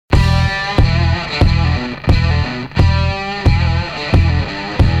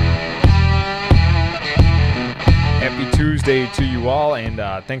Tuesday to you all, and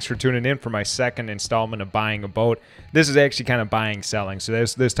thanks for tuning in for my second installment of Buying a Boat. This is actually kind of buying, selling, so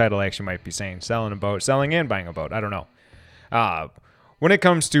this title actually might be saying selling a boat, selling and buying a boat. I don't know. When it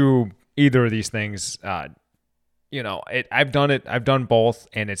comes to either of these things, I've done it. I've done both,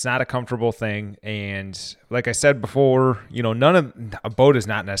 and it's not a comfortable thing. And like I said before, a boat is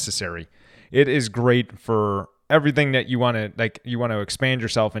not necessary. It is great for everything that you want to expand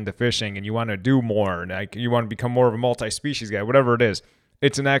yourself into fishing, and you want to do more, like you want to become more of a multi-species guy, whatever it is.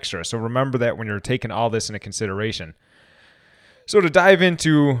 It's an extra. So remember that when you're taking all this into consideration. So to dive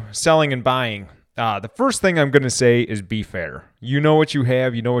into selling and buying, the first thing I'm going to say is be fair. You know what you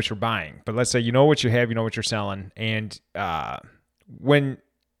have, you know what you're buying. But let's say you know what you have, you know what you're selling. And when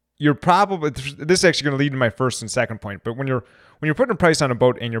you're probably, this is actually going to lead to my first and second point, but when you're putting a price on a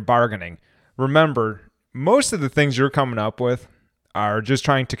boat and you're bargaining, remember, most of the things you're coming up with are just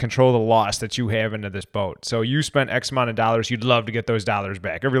trying to control the loss that you have into this boat. So you spent X amount of dollars, you'd love to get those dollars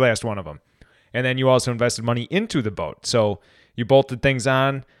back, every last one of them. And then you also invested money into the boat. So you bolted things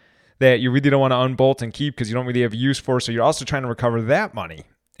on that you really don't want to unbolt and keep because you don't really have use for. So you're also trying to recover that money.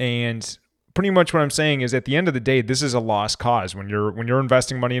 And pretty much what I'm saying is, at the end of the day, this is a lost cause. When you're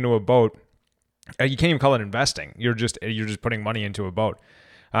investing money into a boat, you can't even call it investing. You're just putting money into a boat.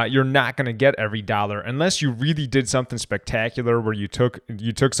 You're not going to get every dollar unless you really did something spectacular where you took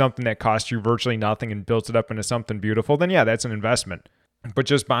something that cost you virtually nothing and built it up into something beautiful. Then yeah, that's an investment. But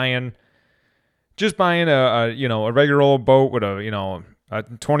just buying a regular old boat with a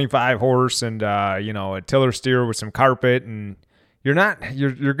 25 horse and a tiller steer with some carpet, and you're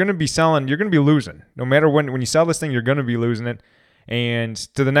going to be selling. You're going to be losing no matter when you sell this thing. You're going to be losing it, and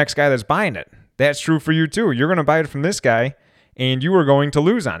to the next guy that's buying it, that's true for you too. You're going to buy it from this guy, and you are going to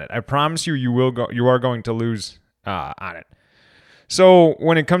lose on it. I promise you, you are going to lose on it. So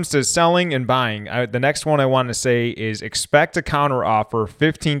when it comes to selling and buying, the next one I want to say is expect a counter offer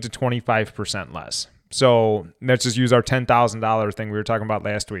 15 to 25% less. So let's just use our $10,000 thing we were talking about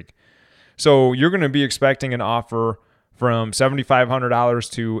last week. So you're going to be expecting an offer from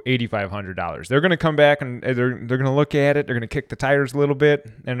 $7,500 to $8,500. They're going to come back and they're going to look at it. They're going to kick the tires a little bit,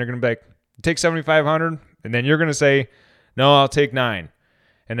 and they're going to be like, take $7,500, and then you're going to say, no, I'll take 9.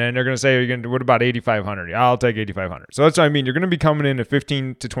 And then they're going to say, what about 8,500? Yeah, I'll take 8,500. So that's what I mean. You're going to be coming in at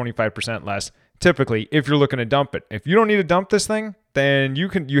 15 to 25% less, typically, if you're looking to dump it. If you don't need to dump this thing, then you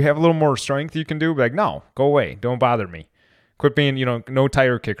have a little more strength you can do. Be like, no, go away. Don't bother me. Quit being, no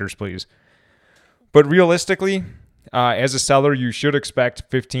tire kickers, please. But realistically, as a seller, you should expect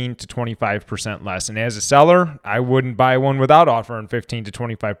 15 to 25% less. And as a seller, I wouldn't buy one without offering 15 to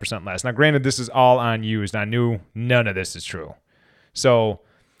 25% less. Now, granted, this is all on used, on new. None of this is true. So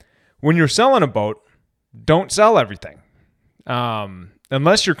when you're selling a boat, don't sell everything.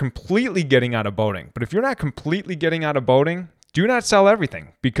 Unless you're completely getting out of boating. But if you're not completely getting out of boating, do not sell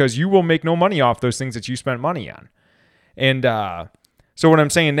everything, because you will make no money off those things that you spent money on. And so what I'm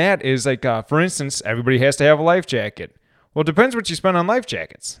saying that is, like, for instance, everybody has to have a life jacket. Well, it depends what you spend on life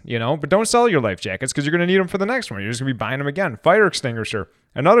jackets, but don't sell your life jackets because you're going to need them for the next one. You're just going to be buying them again. Fire extinguisher.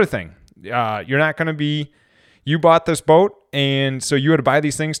 Another thing, you're not going to be, you bought this boat, and so you had to buy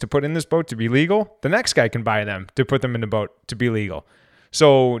these things to put in this boat to be legal. The next guy can buy them to put them in the boat to be legal.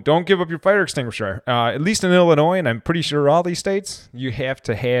 So don't give up your fire extinguisher. At least in Illinois, and I'm pretty sure all these states, you have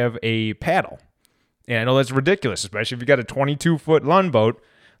to have a paddle. And I know that's ridiculous, especially if you got a 22-foot Lund boat.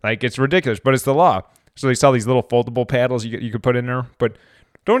 Like, it's ridiculous, but it's the law. So they sell these little foldable paddles you could put in there. But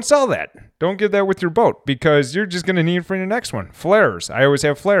don't sell that. Don't get that with your boat, because you're just going to need it for your next one. Flares. I always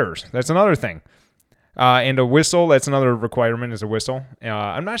have flares. That's another thing. And a whistle. That's another requirement, is a whistle.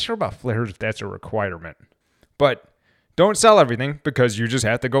 I'm not sure about flares if that's a requirement. But don't sell everything, because you just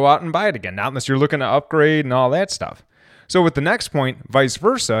have to go out and buy it again. Not unless you're looking to upgrade and all that stuff. So with the next point, vice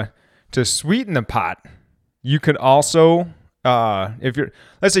versa, to sweeten the pot, you could also,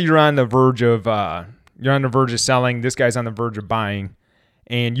 let's say you're on the verge of selling, this guy's on the verge of buying,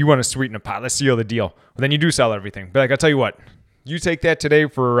 and you want to sweeten the pot. Let's seal the deal. Well, then you do sell everything. But like, I'll tell you what, you take that today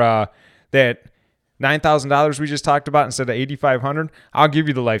for that $9,000 we just talked about instead of $8,500. I'll give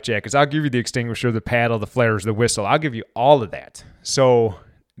you the life jackets. I'll give you the extinguisher, the paddle, the flares, the whistle. I'll give you all of that. So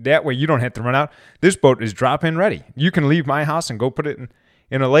that way you don't have to run out. This boat is drop-in ready. You can leave my house and go put it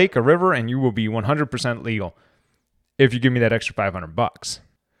in a lake, a river, and you will be 100% legal if you give me that extra $500.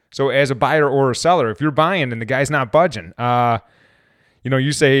 So as a buyer or a seller, if you're buying and the guy's not budging,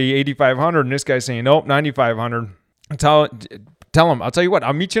 you say $8,500 and this guy's saying, nope, $9,500. Tell him, I'll tell you what,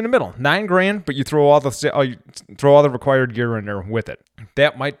 I'll meet you in the middle. $9,000, but you throw all the required gear in there with it.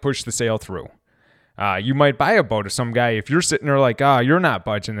 That might push the sale through. You might buy a boat of some guy. If you're sitting there like, you're not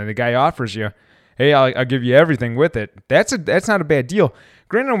budging, and the guy offers you, hey, I'll give you everything with it. That's not a bad deal.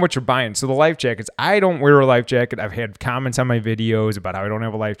 Granted on what you're buying. So the life jackets, I don't wear a life jacket. I've had comments on my videos about how I don't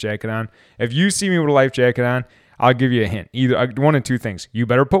have a life jacket on. If you see me with a life jacket on, I'll give you a hint. Either one of two things. You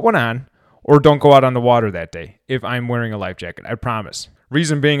better put one on or don't go out on the water that day if I'm wearing a life jacket. I promise.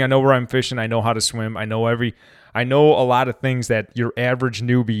 Reason being, I know where I'm fishing. I know how to swim. I know a lot of things that your average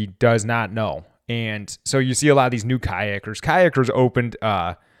newbie does not know. And so you see a lot of these new kayakers. Kayakers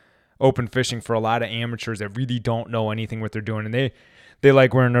open fishing for a lot of amateurs that really don't know anything what they're doing. And they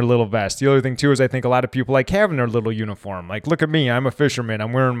like wearing their little vest. The other thing too is I think a lot of people like having their little uniform. Like, look at me, I'm a fisherman.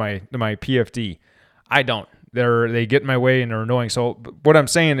 I'm wearing my PFD. I don't. They get in my way and they're annoying. So what I'm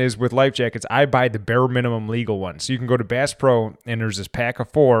saying is with life jackets, I buy the bare minimum legal ones. So you can go to Bass Pro and there's this pack of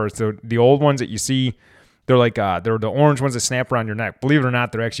 4. So the old ones that you see, they're like they're the orange ones that snap around your neck. Believe it or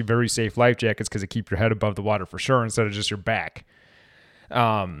not, they're actually very safe life jackets because they keep your head above the water for sure instead of just your back.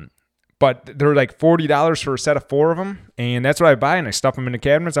 But they're like $40 for a set of 4 of them, and that's what I buy, and I stuff them in the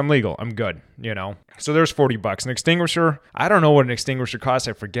cabinets. I'm legal. I'm good, So there's $40. An extinguisher, I don't know what an extinguisher costs.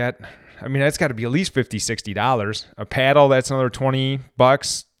 I forget. I mean, that's got to be at least $50, $60. A paddle, that's another $20,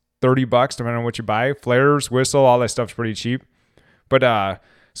 $30, depending on what you buy. Flares, whistle, all that stuff's pretty cheap. But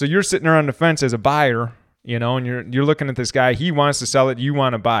so you're sitting there on the fence as a buyer, and you're looking at this guy. He wants to sell it. You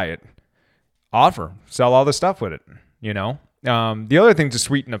want to buy it. Offer. Sell all the stuff with it, The other thing to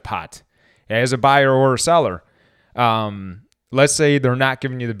sweeten the pot. As a buyer or a seller, let's say they're not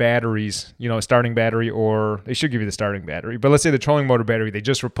giving you the batteries, starting battery, or they should give you the starting battery. But let's say the trolling motor battery they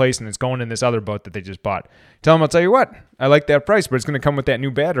just replaced and it's going in this other boat that they just bought. Tell them, I'll tell you what, I like that price, but it's going to come with that new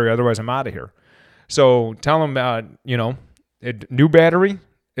battery. Otherwise, I'm out of here. So tell them, a new battery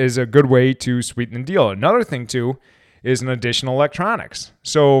is a good way to sweeten the deal. Another thing, too, is an additional electronics.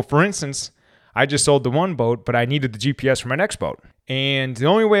 So, for instance, I just sold the one boat, but I needed the GPS for my next boat. And the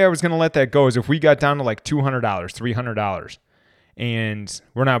only way I was going to let that go is if we got down to like $200, $300, and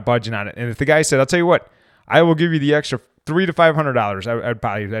we're not budging on it. And if the guy said, I'll tell you what, I will give you the extra $300 to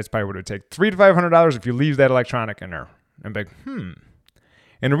 $500, that's probably what it would take. $300 to $500 if you leave that electronic in there. And I'm like,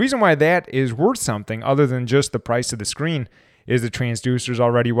 And the reason why that is worth something other than just the price of the screen is the transducer's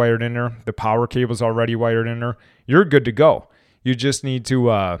already wired in there. The power cable's already wired in there. You're good to go. You just need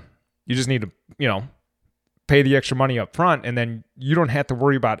to, pay the extra money up front, and then you don't have to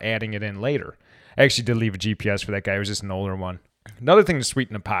worry about adding it in later. I actually did leave a GPS for that guy. It was just an older one. Another thing to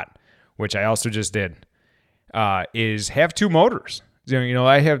sweeten the pot, which I also just did, is have 2 motors.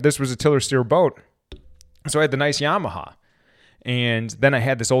 This was a tiller steer boat, so I had the nice Yamaha, and then I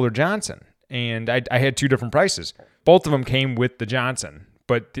had this older Johnson, and I had 2 different prices. Both of them came with the Johnson,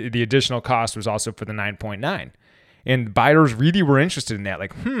 but the additional cost was also for the 9.9. And buyers really were interested in that.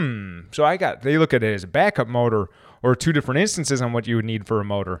 Like, So they look at it as a backup motor or 2 different instances on what you would need for a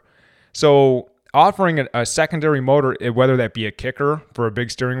motor. So offering a secondary motor, whether that be a kicker for a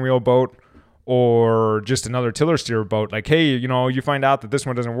big steering wheel boat or just another tiller steer boat, like, hey, you find out that this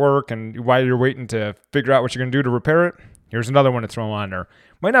one doesn't work, and while you're waiting to figure out what you're going to do to repair it, here's another one to throw on there.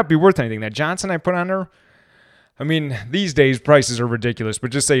 Might not be worth anything. That Johnson I put on there, I mean, these days prices are ridiculous, but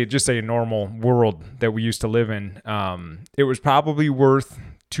just say a normal world that we used to live in, it was probably worth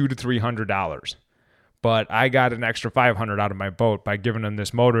 $200 to $300. But I got an extra $500 out of my boat by giving them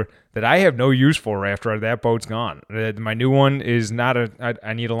this motor that I have no use for after that boat's gone. My new one is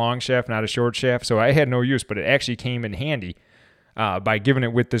I need a long shaft, not a short shaft, so I had no use, but it actually came in handy by giving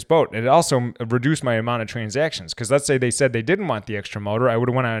it with this boat. It also reduced my amount of transactions, because let's say they said they didn't want the extra motor, I would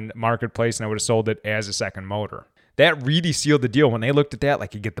have went on Marketplace and I would have sold it as a second motor. That really sealed the deal when they looked at that.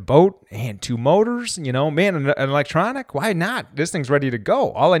 Like, you get the boat and 2 motors, an electronic. Why not? This thing's ready to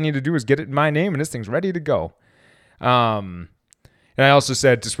go. All I need to do is get it in my name, and this thing's ready to go. And I also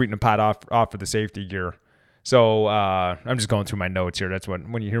said to sweeten the pot off for the safety gear. So I'm just going through my notes here. That's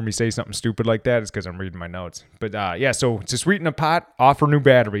when you hear me say something stupid like that, it's because I'm reading my notes. But so to sweeten the pot, offer new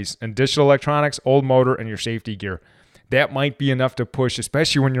batteries, additional electronics, old motor, and your safety gear. That might be enough to push,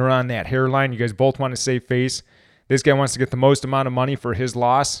 especially when you're on that hairline. You guys both want to save face. This guy wants to get the most amount of money for his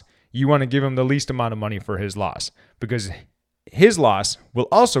loss. You want to give him the least amount of money for his loss, because his loss will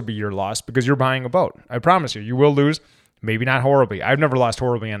also be your loss because you're buying a boat. I promise you will lose, maybe not horribly. I've never lost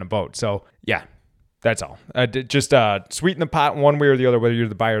horribly on a boat. So yeah, that's all. Just sweeten the pot one way or the other, whether you're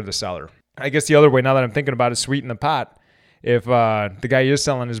the buyer or the seller. I guess the other way, now that I'm thinking about it, sweeten the pot. If the guy is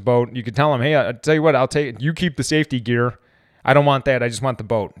selling his boat, you could tell him, hey, I'll tell you what, you keep the safety gear. I don't want that. I just want the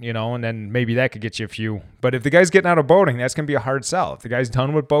boat, and then maybe that could get you a few. But if the guy's getting out of boating, that's going to be a hard sell. If the guy's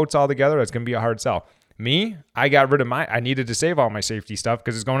done with boats altogether, that's going to be a hard sell. Me, I got rid of I needed to save all my safety stuff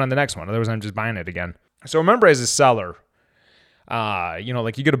because it's going on the next one. Otherwise, I'm just buying it again. So remember, as a seller,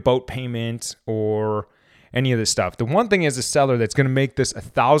 like you get a boat payment or any of this stuff. The one thing as a seller that's going to make this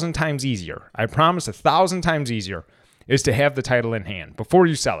 1,000 times easier, I promise 1,000 times easier, is to have the title in hand before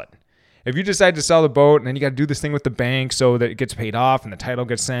you sell it. If you decide to sell the boat and then you got to do this thing with the bank so that it gets paid off and the title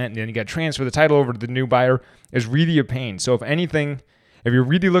gets sent and then you got to transfer the title over to the new buyer, is really a pain. So if anything, if you're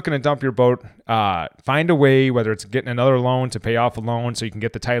really looking to dump your boat, find a way, whether it's getting another loan to pay off a loan so you can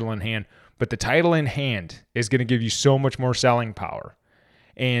get the title in hand. But the title in hand is going to give you so much more selling power.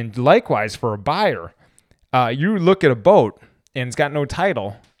 And likewise for a buyer, you look at a boat and it's got no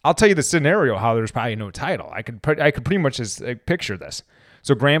title. I'll tell you the scenario how there's probably no title. I could pretty much just picture this.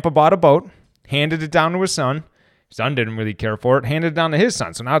 So grandpa bought a boat, handed it down to his son. Son didn't really care for it, handed it down to his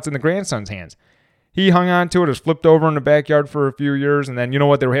son. So now it's in the grandson's hands. He hung on to it, it was flipped over in the backyard for a few years, and then you know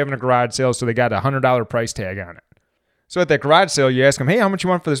what? They were having a garage sale, so they got a $100 price tag on it. So at that garage sale, you ask them, hey, how much you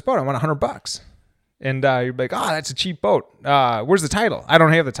want for this boat? I want $100. And you're like, oh, that's a cheap boat. Where's the title? I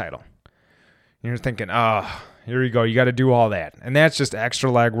don't have the title. And you're thinking, here you go. You got to do all that. And that's just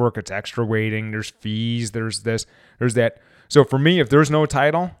extra legwork. It's extra waiting. There's fees. There's this. There's that. So for me, if there's no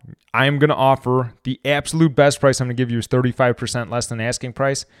title, I'm going to offer the absolute best price I'm going to give you is 35% less than asking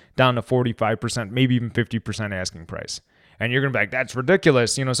price, down to 45%, maybe even 50% asking price. And you're going to be like, that's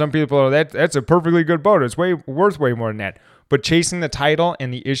ridiculous. Some people are, that's a perfectly good boat. It's worth way more than that. But chasing the title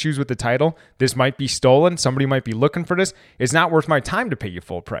and the issues with the title, this might be stolen. Somebody might be looking for this. It's not worth my time to pay you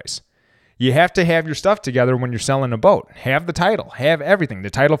full price. You have to have your stuff together when you're selling a boat. Have the title. Have everything. The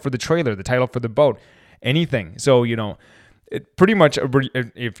title for the trailer, the title for the boat, anything. So, pretty much,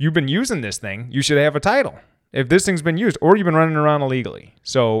 if you've been using this thing, you should have a title. If this thing's been used, or you've been running around illegally.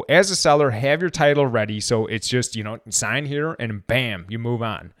 So as a seller, have your title ready. So it's just, sign here and bam, you move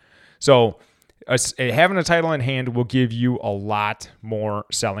on. So having a title in hand will give you a lot more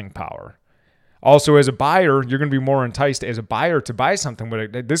selling power. Also, as a buyer, you're going to be more enticed as a buyer to buy something.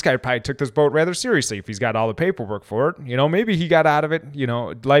 But this guy probably took this boat rather seriously if he's got all the paperwork for it. Maybe he got out of it.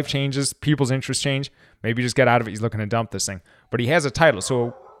 Life changes, people's interests change. Maybe he just got out of it. He's looking to dump this thing. But he has a title.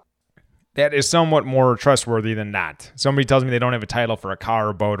 So that is somewhat more trustworthy than not. Somebody tells me they don't have a title for a car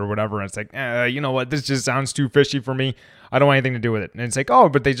or boat or whatever. And it's like, you know what? This just sounds too fishy for me. I don't want anything to do with it. And it's like, oh,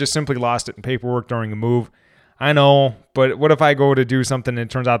 but they just simply lost it in paperwork during a move. I know, but what if I go to do something and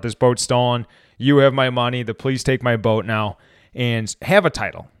it turns out this boat's stolen? You have my money. The police take my boat now. And have a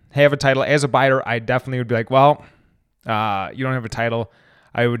title. Have a title. As a buyer, I definitely would be like, well, you don't have a title.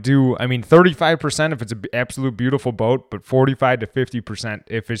 I would do, 35% if it's an absolute beautiful boat, but 45 to 50%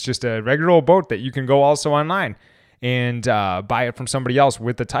 if it's just a regular old boat that you can go also online and buy it from somebody else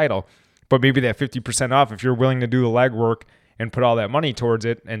with the title. But maybe that 50% off, if you're willing to do the legwork and put all that money towards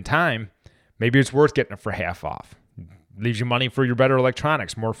it and time, maybe it's worth getting it for half off. Leaves you money for your better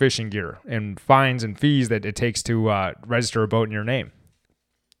electronics, more fishing gear, and fines and fees that it takes to register a boat in your name.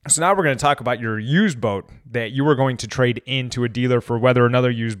 So now we're going to talk about your used boat that you are going to trade into a dealer for, whether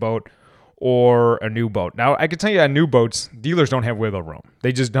another used boat or a new boat. Now, I can tell you on new boats, dealers don't have wiggle room.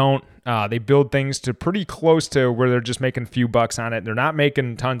 They just don't. They build things to pretty close to where they're just making a few bucks on it. They're not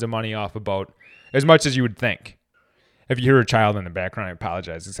making tons of money off a boat, as much as you would think. If you hear a child in the background, I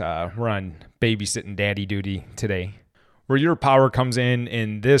apologize. We're on babysitting daddy duty today. Where your power comes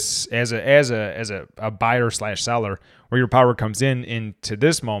in this as a buyer / seller, where your power comes into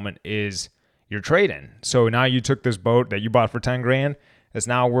this moment is your trade-in. So now you took this boat that you bought for $10,000, it's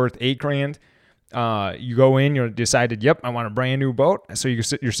now worth $8,000. You go in, you decided, yep, I want a brand new boat. So you're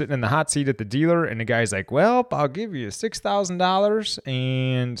sitting in the hot seat at the dealer, and the guy's like, well, I'll give you $6,000,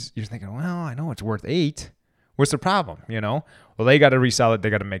 and you're thinking, well, I know it's worth $8,000. What's the problem? Well, they got to resell it.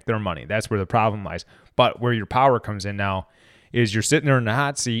 They got to make their money. That's where the problem lies. But where your power comes in now is you're sitting there in the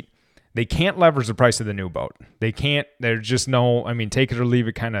hot seat. They can't leverage the price of the new boat. They can't. There's just no, take it or leave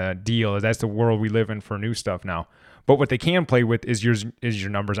it kind of deal. That's the world we live in for new stuff now. But what they can play with is your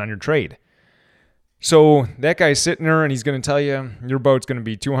numbers on your trade. So that guy's sitting there and he's going to tell you your boat's going to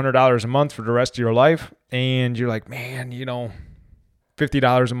be $200 a month for the rest of your life. And you're like, man,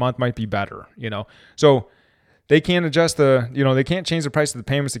 $50 a month might be better, So they can't adjust they can't change the price of the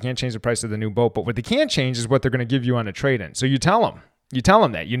payments. They can't change the price of the new boat. But what they can change is what they're going to give you on a trade-in. So you tell them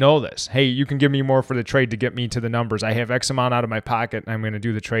that, this. Hey, you can give me more for the trade to get me to the numbers. I have X amount out of my pocket and I'm going to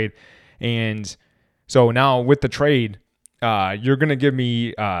do the trade. And so now with the trade, you're going to give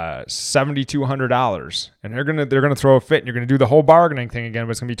me $7,200 and they're going to throw a fit and you're going to do the whole bargaining thing again,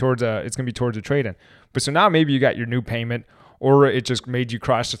 but it's going to be towards a trade-in. But so now maybe you got your new payment, or it just made you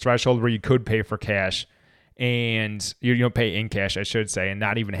cross the threshold where you could pay for cash. And you pay in cash, I should say, and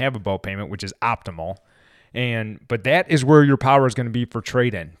not even have a boat payment, which is optimal. But that is where your power is going to be for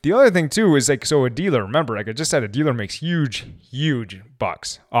trade-in. The other thing too is like, so a dealer, remember, like I just said, a dealer makes huge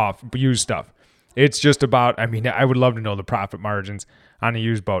bucks off used stuff. It's just about, I mean, I would love to know the profit margins on a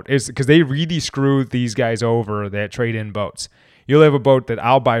used boat. It's because they really screw these guys over that trade in boats. You'll have a boat that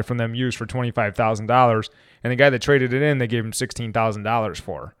I'll buy from them used for $25,000, and the guy that traded it in, they gave him $16,000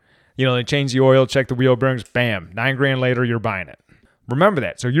 for. They change the oil, check the wheel bearings, bam, $9,000 later, you're buying it. Remember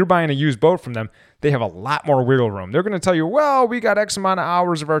that. So you're buying a used boat from them. They have a lot more wiggle room. They're going to tell you, well, we got X amount of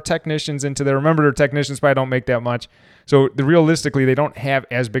hours of our technicians into there. Remember, their technicians probably don't make that much. So realistically, they don't have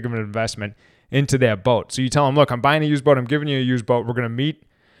as big of an investment into that boat. So you tell them, look, I'm buying a used boat. I'm giving you a used boat. We're going to meet.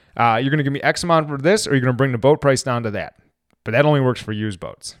 You're going to give me X amount for this, or you're going to bring the boat price down to that. But that only works for used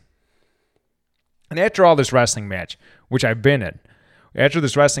boats. And after all this wrestling match, which I've been in, after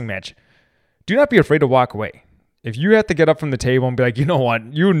this wrestling match, do not be afraid to walk away. If you have to get up from the table and be like, you know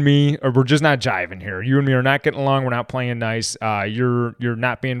what, you and me, or we're just not jiving here. You and me are not getting along. We're not playing nice. You're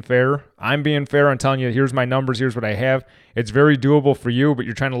not being fair. I'm being fair. I'm telling you, here's my numbers. Here's what I have. It's very doable for you, but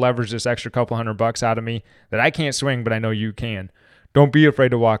you're trying to leverage this extra couple $100 out of me that I can't swing, but I know you can. Don't be afraid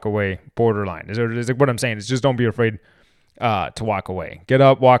to walk away. Borderline is what I'm saying. It's just don't be afraid to walk away. Get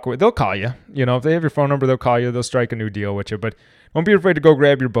up, walk away. They'll call you. If they have your phone number, they'll call you. They'll strike a new deal with you, but don't be afraid to go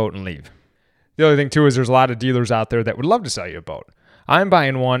grab your boat and leave. The other thing too is there's a lot of dealers out there that would love to sell you a boat. I'm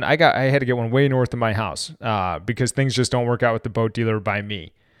buying one. I had to get one way north of my house because things just don't work out with the boat dealer by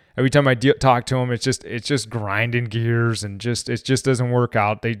me. Every time I talk to them, it's just grinding gears and it just doesn't work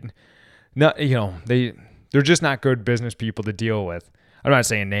out. They're just not good business people to deal with. I'm not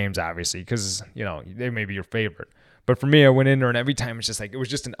saying names obviously because they may be your favorite, but for me, I went in there and every time it was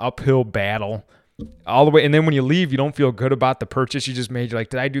just an uphill battle. All the way, and then when you leave, you don't feel good about the purchase you just made. You're like,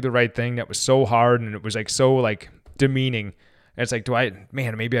 did I do the right thing? That was so hard, and it was like so like demeaning. And it's like,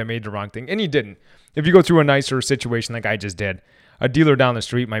 maybe I made the wrong thing, and you didn't. If you go through a nicer situation like I just did, a dealer down the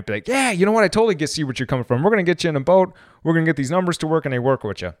street might be like, yeah, you know what? I totally see what you're coming from. We're gonna get you in a boat. We're gonna get these numbers to work, and they work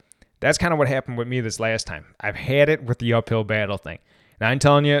with you. That's kind of what happened with me this last time. I've had it with the uphill battle thing, and I'm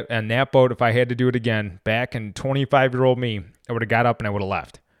telling you, on that boat, if I had to do it again, back in 25-year-old me, I would have got up and I would have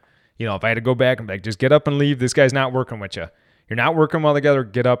left. If I had to go back and be like, just get up and leave, this guy's not working with you. You're not working well together,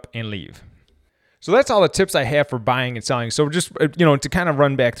 get up and leave. So that's all the tips I have for buying and selling. So just, to kind of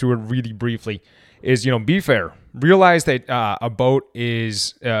run back through it really briefly is, be fair. Realize that a boat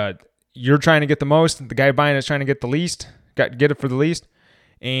is, you're trying to get the most, the guy buying is trying to get the least, get it for the least,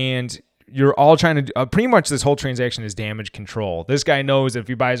 and you're all trying to do, pretty much this whole transaction is damage control. This guy knows that if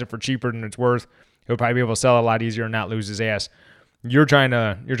he buys it for cheaper than it's worth, he'll probably be able to sell it a lot easier and not lose his ass. You're trying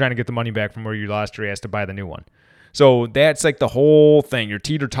to get the money back from where you lost your ass to buy the new one. So that's like the whole thing. You're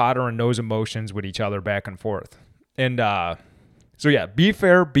teeter-tottering those emotions with each other back and forth. And so yeah, be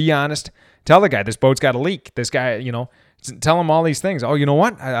fair, be honest. Tell the guy this boat's got a leak. This guy, tell him all these things. Oh, you know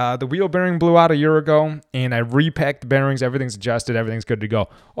what? The wheel bearing blew out a year ago, and I repacked the bearings. Everything's adjusted. Everything's good to go.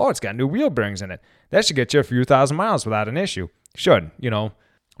 Oh, it's got new wheel bearings in it. That should get you a few thousand miles without an issue. Should,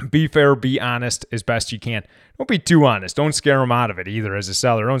 Be fair, be honest as best you can. Don't be too honest. Don't scare them out of it either as a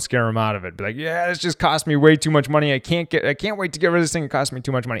seller. Don't scare them out of it. Be like, yeah, this just cost me way too much money. I can't wait to get rid of this thing. It cost me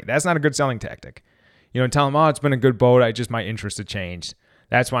too much money. That's not a good selling tactic. Tell them, oh, it's been a good boat. My interest had changed.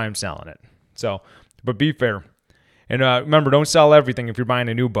 That's why I'm selling it. So, but be fair. And remember, don't sell everything if you're buying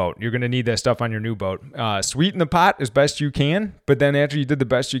a new boat. You're going to need that stuff on your new boat. Sweeten the pot as best you can. But then after you did the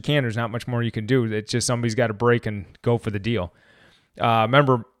best you can, there's not much more you can do. It's just somebody's got to break and go for the deal.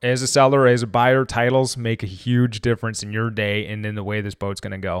 Remember, as a seller, as a buyer, titles make a huge difference in your day and in the way this boat's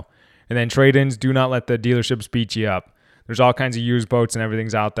going to go. And then trade-ins, do not let the dealerships beat you up. There's all kinds of used boats and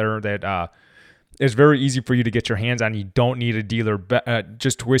everything's out there that it's very easy for you to get your hands on. You don't need a dealer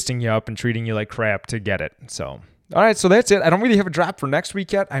just twisting you up and treating you like crap to get it. So, all right, so that's it. I don't really have a drop for next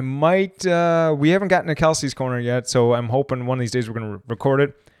week yet. I might, we haven't gotten to Kelsey's Corner yet, so I'm hoping one of these days we're going to record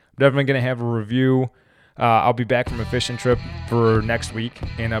it. I'm definitely going to have a review. I'll be back from a fishing trip for next week,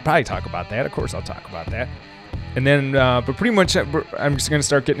 and I'll probably talk about that. Of course, I'll talk about that. And then, but pretty much, I'm just going to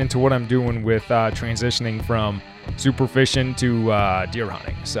start getting into what I'm doing with transitioning from super fishing to deer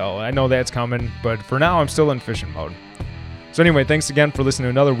hunting. So I know that's coming, but for now, I'm still in fishing mode. So anyway, thanks again for listening to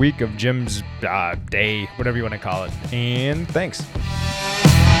another week of Jim's Day, whatever you want to call it. And thanks.